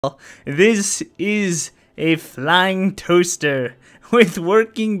This is a flying toaster with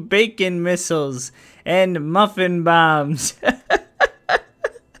working bacon missiles and muffin bombs.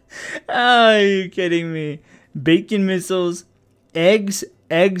 Are you kidding me? Bacon missiles, eggs,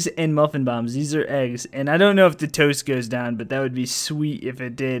 and muffin bombs. These are eggs. And I don't know if the toast goes down, but that would be sweet if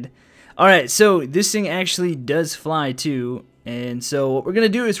it did. Alright, so this thing actually does fly too. And so what we're going to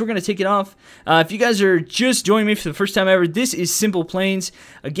do is we're going to take it off. If you guys are just joining me for the first time ever, this is SimplePlanes,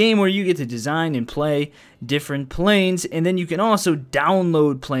 a game where you get to design and play different planes. And then you can also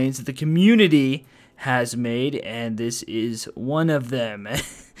download planes that the community has made. And this is one of them.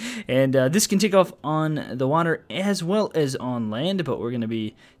 And this can take off on the water as well as on land. But we're going to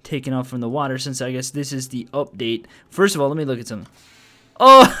be taking off from the water since I guess this is the update. First of all, let me look at something.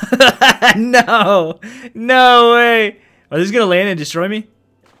 Oh, no. No way. Are this gonna land and destroy me?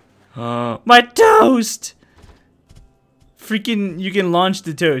 My toast! Freaking, you can launch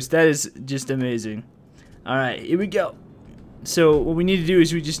the toast. That is just amazing. Alright, here we go. So, what we need to do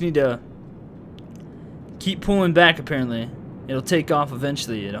is we just need to keep pulling back, apparently. It'll take off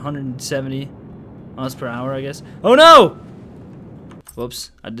eventually at 170 miles per hour, I guess. Oh no!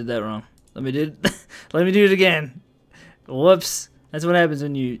 Whoops, I did that wrong. Let me do it again. Whoops. That's what happens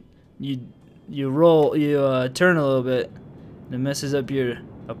when you turn a little bit. It messes up your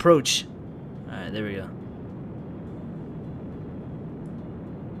approach. Alright, there we go.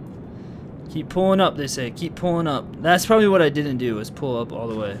 Keep pulling up, they say. Keep pulling up. That's probably what I didn't do, was pull up all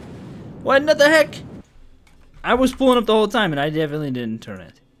the way. What the heck? I was pulling up the whole time, and I definitely didn't turn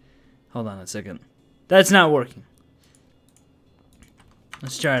it. Hold on a second. That's not working.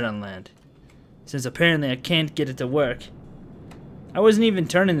 Let's try it on land. Since apparently I can't get it to work. I wasn't even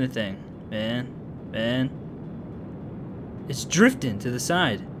turning the thing. Man. It's drifting to the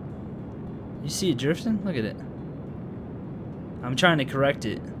side. You see it drifting? Look at it. I'm trying to correct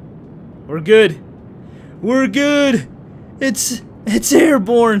it. We're good. We're good. It's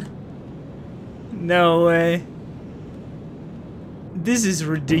airborne. No way. This is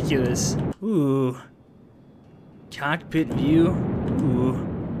ridiculous. Ooh. Cockpit view. Ooh.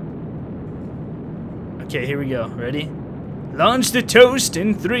 Okay, here we go. Ready? Launch the toast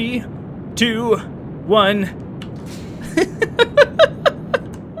in 3, 2, 1.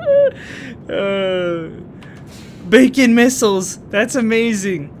 Bacon missiles. That's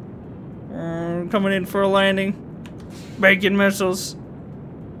amazing. Coming in for a landing. Bacon missiles.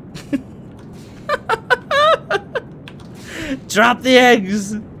 Drop the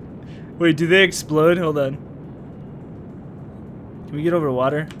eggs. Wait, do they explode? Hold on. Can we get over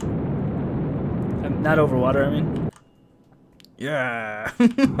water? Not over water, I mean. Yeah.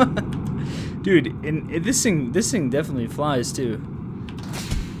 Dude, and this thing definitely flies too.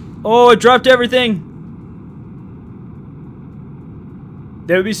 Oh, it dropped everything.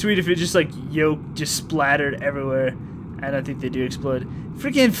 That would be sweet if it just like just splattered everywhere. I don't think they do explode.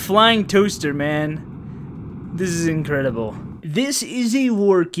 Freaking flying toaster, man. This is incredible. This is a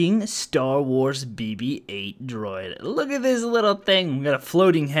working Star Wars BB-8 droid. Look at this little thing. We got a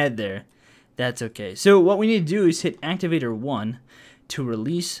floating head there. That's okay. So what we need to do is hit activator 1 to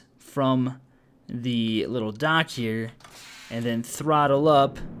release from the little dock here, and then throttle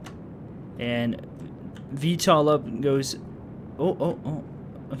up, and VTOL up goes. Oh.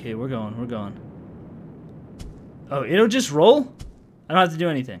 Okay, we're going. Oh, it'll just roll? I don't have to do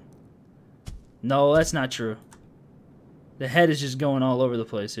anything. No, that's not true. The head is just going all over the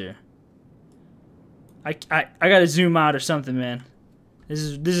place here. I gotta zoom out or something, man. This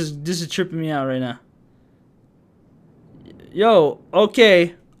is tripping me out right now. Yo,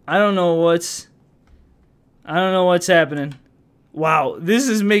 okay. I don't know what's happening. Wow, this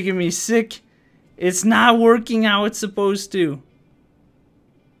is making me sick. It's not working how it's supposed to.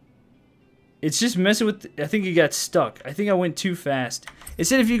 It's just messing with I think it got stuck. I think I went too fast. It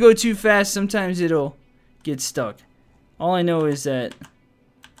said if you go too fast, sometimes it'll get stuck. All I know is that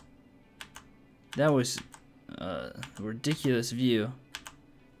was a ridiculous view.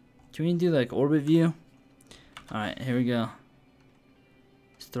 Can we do like orbit view? Alright, here we go.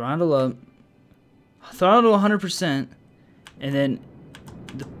 Just throttle up. Throttle 100%. And then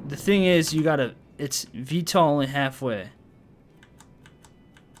the thing is, it's VTOL only halfway.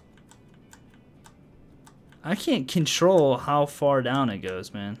 I can't control how far down it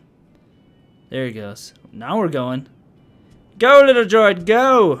goes, man. There it goes. Now we're going. Go, little droid,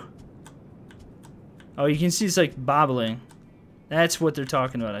 go! Oh, you can see it's like bobbling. That's what they're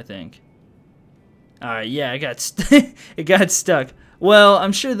talking about, I think. Alright, yeah, it got stuck. Well,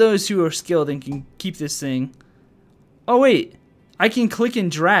 I'm sure those who are skilled and can keep this thing. Oh, wait. I can click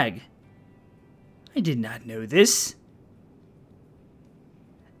and drag. I did not know this.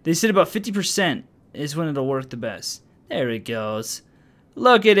 They said about 50% is when it'll work the best. There it goes.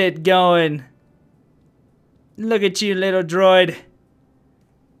 Look at it going. Look at you, little droid.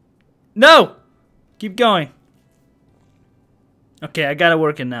 No! Keep going. Okay, I got it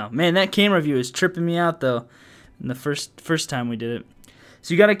working now. Man, that camera view is tripping me out, though. In the first time we did it.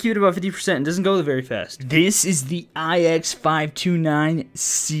 So you got to keep it about 50%. It doesn't go very fast. This is the IX529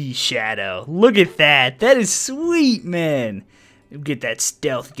 Sea Shadow. Look at that. That is sweet, man. Get that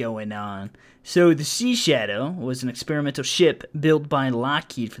stealth going on. So the Sea Shadow was an experimental ship built by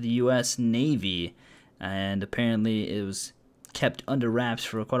Lockheed for the U.S. Navy. And apparently it was kept under wraps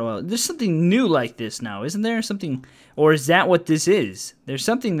for quite a while. There's something new like this now, isn't there? Something, or is that what this is? There's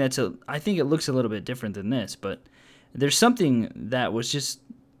something that's I think it looks a little bit different than this, but there's something that was just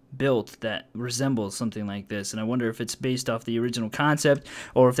built that resembles something like this, and I wonder if it's based off the original concept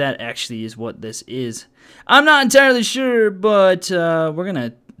or if that actually is what this is. I'm not entirely sure, but we're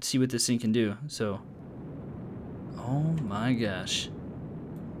gonna see what this thing can do. So, oh my gosh,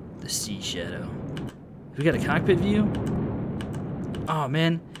 the Sea Shadow. We got a cockpit view. Oh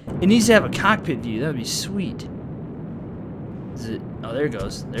man, it needs to have a cockpit view. That would be sweet. Is it? Oh, there it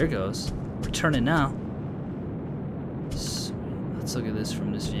goes. There it goes. We're turning now. Sweet. Let's look at this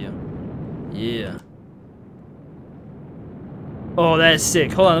from this view. Yeah. Oh, that's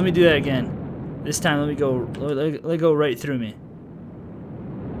sick. Hold on, let me do that again. This time, let me go. Let it go right through me.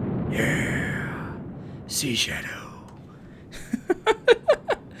 Yeah. Sea Shadow.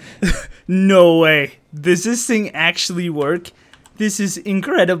 No way. Does this thing actually work? This is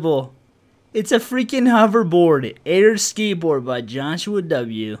incredible. It's a freaking hoverboard. Air skateboard by Joshua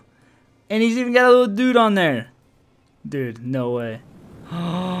W. And he's even got a little dude on there. Dude, no way.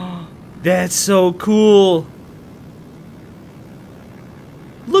 That's so cool.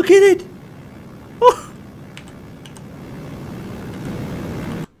 Look at it.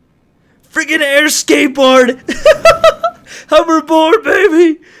 Freaking air skateboard. Hoverboard,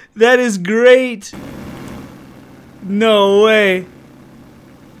 baby. That is great. No way.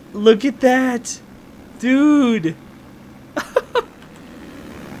 Look at that. Dude.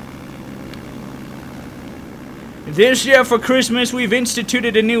 This year for Christmas, we've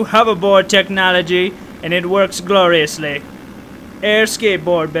instituted a new hoverboard technology, and it works gloriously. Air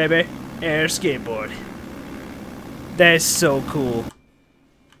skateboard, baby. Air skateboard. That is so cool.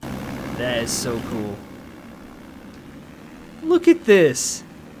 That is so cool. Look at this.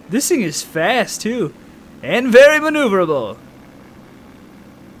 This thing is fast, too. And very maneuverable.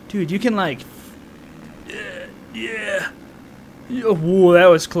 Dude, you can like... Yeah. Whoa, that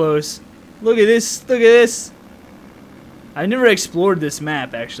was close. Look at this. Look at this. I've never explored this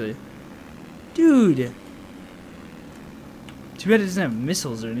map, actually. Dude. Too bad it doesn't have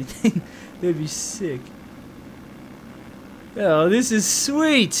missiles or anything. That'd be sick. Oh, this is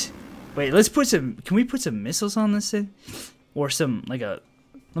sweet. Wait, let's put some... Can we put some missiles on this thing? Or some, like a...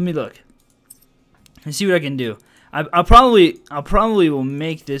 Let me look. Let's see what I can do. I'll probably will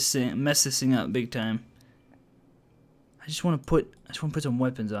make this thing, mess this thing up big time. I just want to put some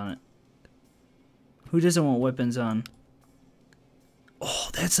weapons on it. Who doesn't want weapons on? Oh,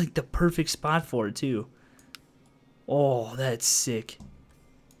 that's like the perfect spot for it too. Oh, that's sick.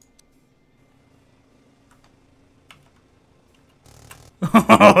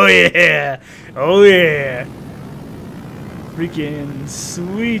 Oh yeah. Oh yeah. Freaking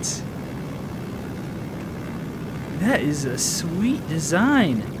sweet. That is a sweet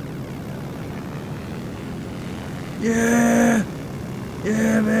design. Yeah.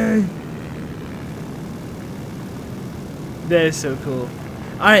 Yeah, man. That is so cool.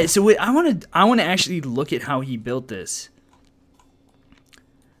 All right, so wait, I want to actually look at how he built this.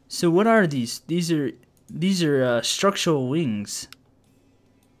 So what are these? These are structural wings.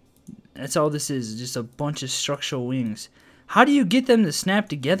 That's all this is, just a bunch of structural wings. How do you get them to snap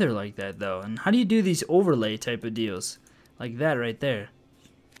together like that, though? And how do you do these overlay type of deals? Like that right there.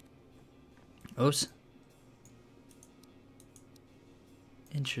 Oops.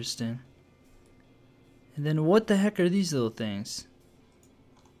 Interesting. And then what the heck are these little things?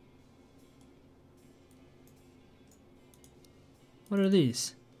 What are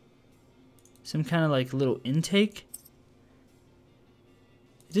these? Some kind of like little intake?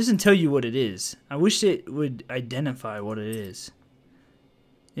 It doesn't tell you what it is. I wish it would identify what it is.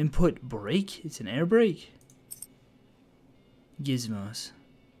 Input brake? It's an air brake? Gizmos.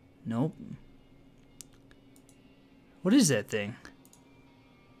 Nope. What is that thing?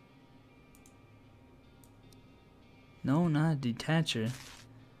 No, not a detacher.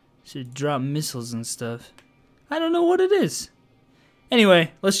 Should drop missiles and stuff. I don't know what it is.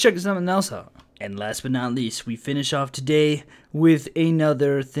 Anyway, let's check something else out. And last but not least, we finish off today with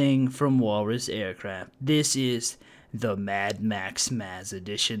another thing from Walrus Aircraft. This is the Mad Max Maz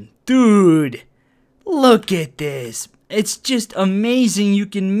Edition. Dude, look at this. It's just amazing you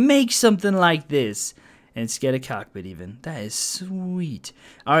can make something like this. And it's got a cockpit even. That is sweet.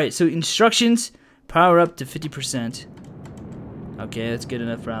 Alright, so instructions. Power up to 50%. Okay, that's good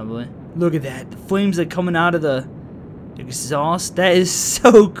enough probably. Look at that. The flames that are coming out of the exhaust. That is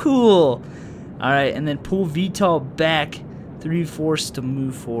so cool. Alright, and then pull VTOL back 3/4 to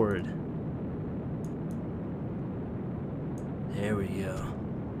move forward. There we go.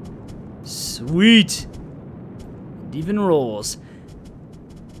 Sweet. It even rolls.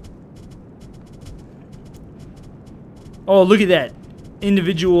 Oh, look at that.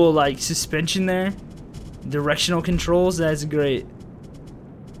 Individual, like, suspension there. Directional controls. That's great.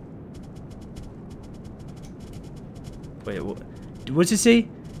 Wait, what's it say?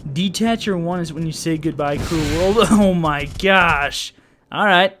 Detacher 1 is when you say goodbye, cruel world. Oh my gosh.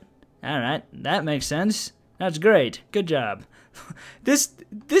 Alright. Alright. That makes sense. That's great. Good job. This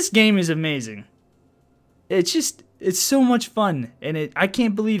game is amazing. It's so much fun. And I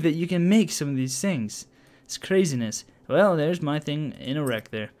can't believe that you can make some of these things. It's craziness. Well, there's my thing in a wreck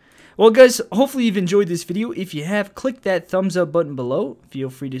there. Well, guys, hopefully you've enjoyed this video. If you have, click that thumbs up button below.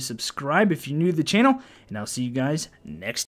 Feel free to subscribe if you're new to the channel. And I'll see you guys next time.